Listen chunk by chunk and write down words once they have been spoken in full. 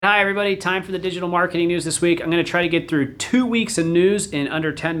Hi everybody, time for the digital marketing news this week. I'm going to try to get through 2 weeks of news in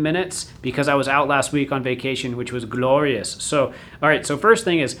under 10 minutes because I was out last week on vacation, which was glorious. So first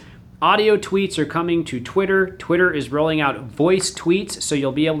thing is audio tweets are coming to Twitter. Twitter is rolling out voice tweets, so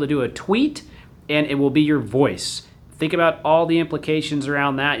you'll be able to do a tweet and it will be your voice. Think about all the implications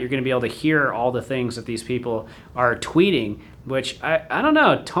around that. You're going to be able to hear all the things that these people are tweeting, which I don't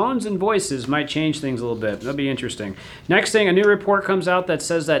know, tones and voices might change things a little bit. That'll be interesting. Next thing, a new report comes out that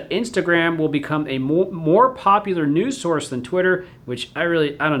says that Instagram will become a more popular news source than Twitter, which I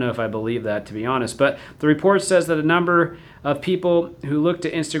don't know if I believe that, to be honest. But the report says that a number of people who look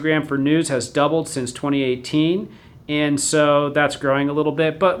to Instagram for news has doubled since 2018. And so that's growing a little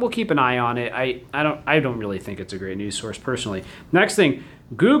bit, but we'll keep an eye on it. I don't really think it's a great news source personally. Next thing,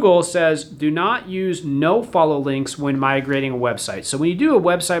 Google says do not use no follow links when migrating a website. So when you do a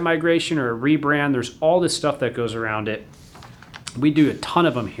website migration or a rebrand, there's all this stuff that goes around it. We do a ton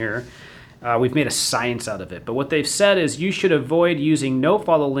of them here. We've made a science out of it. But what they've said is you should avoid using no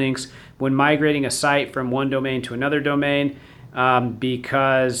follow links when migrating a site from one domain to another domain.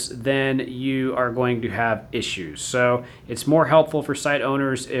 Because then you are going to have issues. So it's more helpful for site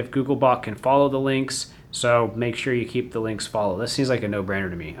owners if Googlebot can follow the links. So make sure you keep the links followed. This seems like a no-brainer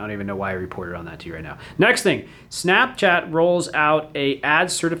to me. I don't even know why I reported on that to you right now. Next thing, Snapchat rolls out a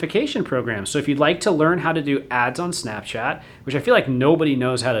ads certification program. So if you'd like to learn how to do ads on Snapchat, which I feel like nobody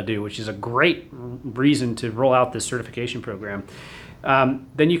knows how to do, which is a great reason to roll out this certification program,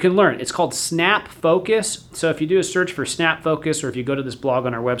 then you can learn. It's called Snap Focus. So if you do a search for Snap Focus, or if you go to this blog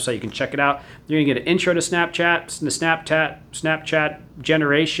on our website, you can check it out. You're gonna get an intro to Snapchat, the Snapchat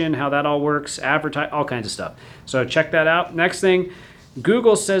generation, how that all works, advertise, all kinds of stuff. So check that out. Next thing,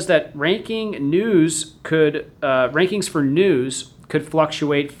 Google says that rankings for news could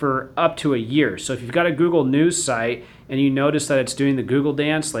fluctuate for up to a year. So if you've got a Google News site and you notice that it's doing the Google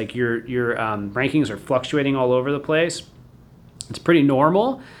dance, like your rankings are fluctuating all over the place, it's pretty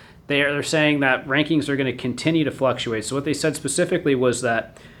normal. They're saying that rankings are going to continue to fluctuate. So what they said specifically was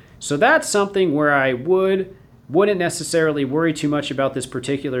that, so that's something where I wouldn't necessarily worry too much about this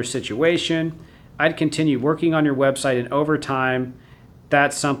particular situation. I'd continue working on your website, and over time,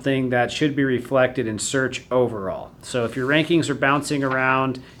 that's something that should be reflected in search overall. So if your rankings are bouncing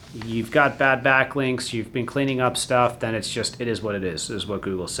around, you've got bad backlinks, you've been cleaning up stuff, then it is what it is what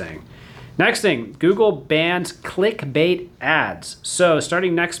Google's saying. Next thing, Google bans clickbait ads. So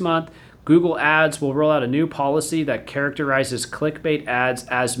starting next month, Google Ads will roll out a new policy that characterizes clickbait ads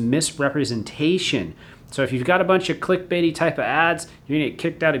as misrepresentation. So if you've got a bunch of clickbaity type of ads, you're gonna get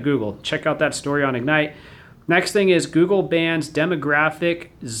kicked out of Google. Check out that story on Ignite. Next thing is Google bans demographic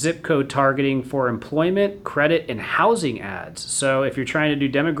zip code targeting for employment, credit, and housing ads. So if you're trying to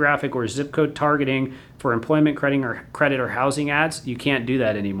do demographic or zip code targeting for employment, credit, or housing ads, you can't do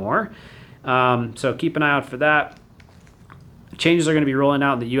that anymore. So keep an eye out for that. Changes are going to be rolling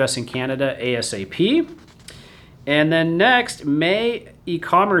out in the US and Canada ASAP. And then next, May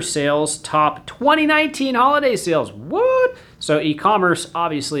e-commerce sales top 2019 holiday sales. What? So e-commerce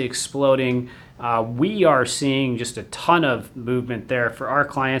obviously exploding. We are seeing just a ton of movement there for our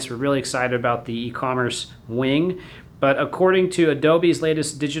clients. We're really excited about the e-commerce wing. But according to Adobe's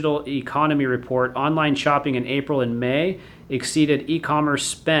latest digital economy report, online shopping in April and May exceeded e-commerce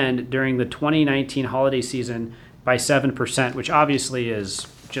spend during the 2019 holiday season by 7%, which obviously is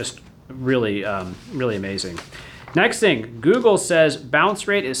just really amazing. Next thing, Google says bounce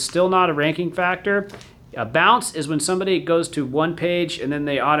rate is still not a ranking factor. A bounce is when somebody goes to one page and then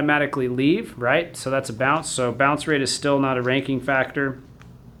they automatically leave, right? So that's a bounce. So bounce rate is still not a ranking factor.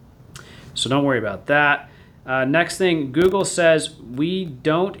 So don't worry about that. Next thing, Google says we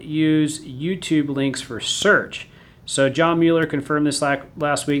don't use YouTube links for search. So John Mueller confirmed this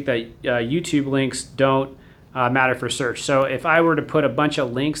last week that YouTube links don't matter for search. So if I were to put a bunch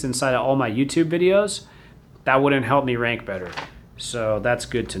of links inside of all my YouTube videos, that wouldn't help me rank better. So that's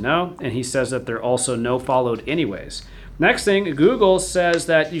good to know. And he says that they're also no followed anyways. Next thing, Google says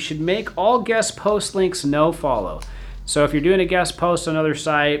that you should make all guest post links no follow. So if you're doing a guest post on another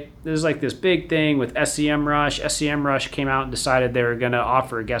site, this is like this big thing with SEMrush. SEMrush came out and decided they were going to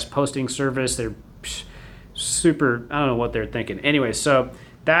offer a guest posting service. They're super, I don't know what they're thinking. Anyway, so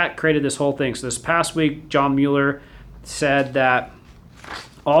that created this whole thing. So this past week, John Mueller said that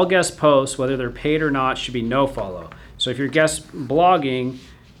all guest posts, whether they're paid or not, should be no follow. So if you're guest blogging,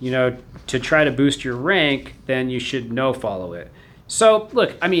 to try to boost your rank, then you should no follow it. So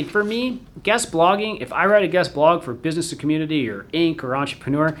look, I mean, for me, guest blogging, if I write a guest blog for Business to Community or Inc. or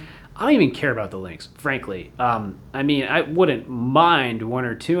Entrepreneur, I don't even care about the links, frankly. I mean, I wouldn't mind one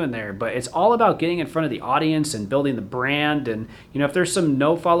or two in there, but it's all about getting in front of the audience and building the brand. And, you know, if there's some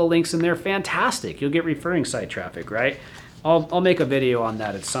no follow links in there, fantastic. You'll get referring site traffic, right? I'll make a video on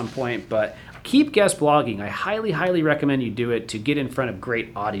that at some point, but keep guest blogging. I highly, highly recommend you do it to get in front of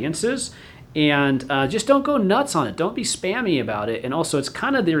great audiences. And just don't go nuts on it. Don't be spammy about it. And also, it's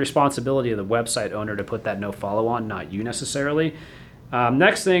kind of the responsibility of the website owner to put that no follow on, not you necessarily.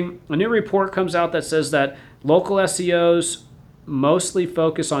 Next thing, a new report comes out that says that local SEOs mostly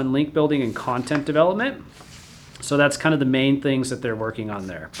focus on link building and content development. So that's kind of the main things that they're working on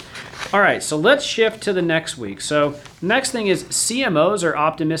there. All right, so let's shift to the next week. So next thing is CMOs are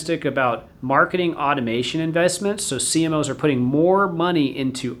optimistic about marketing automation investments. So CMOs are putting more money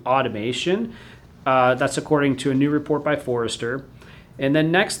into automation. That's according to a new report by Forrester. And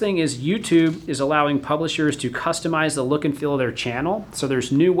then next thing is YouTube is allowing publishers to customize the look and feel of their channel. So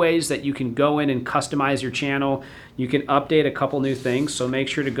there's new ways that you can go in and customize your channel. You can update a couple new things. So make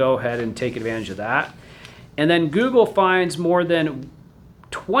sure to go ahead and take advantage of that. And then Google finds more than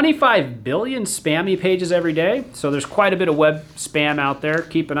 25 billion spammy pages every day. So there's quite a bit of web spam out there.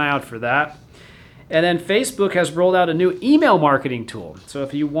 Keep an eye out for that. And then Facebook has rolled out a new email marketing tool. So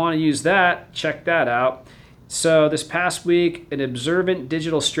if you want to use that, check that out. So this past week, an observant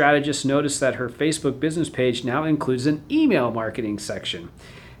digital strategist noticed that her Facebook business page now includes an email marketing section.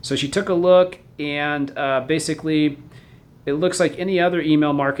 So she took a look, and basically it looks like any other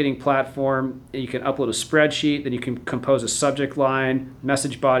email marketing platform. You can upload a spreadsheet, then you can compose a subject line,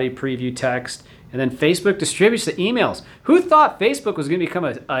 message body, preview text, and then Facebook distributes the emails. Who thought Facebook was going to become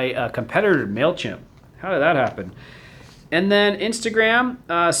a competitor to MailChimp? How did that happen? And then Instagram,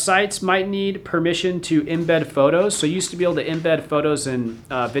 sites might need permission to embed photos. So you used to be able to embed photos and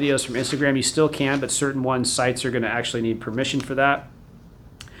videos from Instagram. You still can, but certain sites are going to actually need permission for that.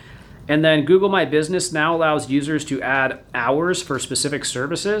 And then Google My Business now allows users to add hours for specific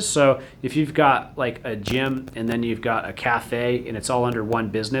services. So if you've got like a gym and then you've got a cafe and it's all under one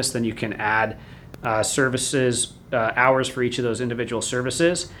business, then you can add services, hours for each of those individual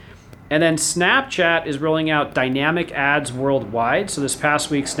services. And then Snapchat is rolling out dynamic ads worldwide. So this past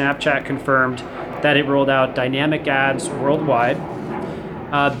week, Snapchat confirmed that it rolled out dynamic ads worldwide.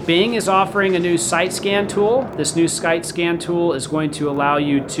 Bing is offering a new site scan tool. This new site scan tool is going to allow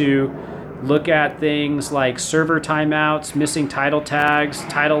you to look at things like server timeouts, missing title tags,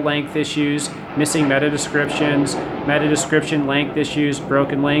 title length issues, missing meta descriptions, meta description length issues,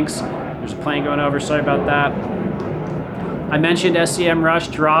 broken links. There's a plane going over, sorry about that. I mentioned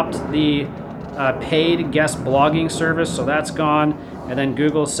SEMrush dropped the paid guest blogging service, so that's gone. And then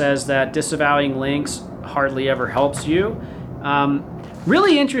Google says that disavowing links hardly ever helps you.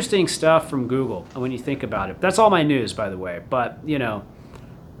 Really interesting stuff from Google when you think about it. That's all my news, by the way. But, you know,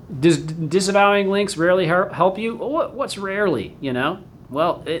 does disavowing links rarely help you? What's rarely, you know?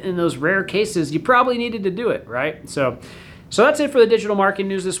 Well, in those rare cases, you probably needed to do it, right? So that's it for the digital marketing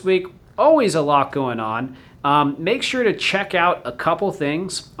news this week. Always a lot going on. Make sure to check out a couple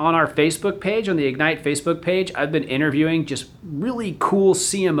things on our Facebook page, on the Ignite Facebook page. I've been interviewing just really cool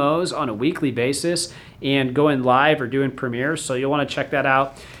CMOs on a weekly basis and going live or doing premieres, so you'll want to check that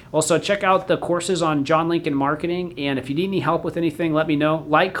out. Also, check out the courses on John Lincoln Marketing, and if you need any help with anything, let me know.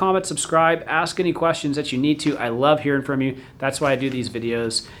 Like, comment, subscribe, ask any questions that you need to. I love hearing from you. That's why I do these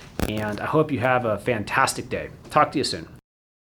videos, and I hope you have a fantastic day. Talk to you soon.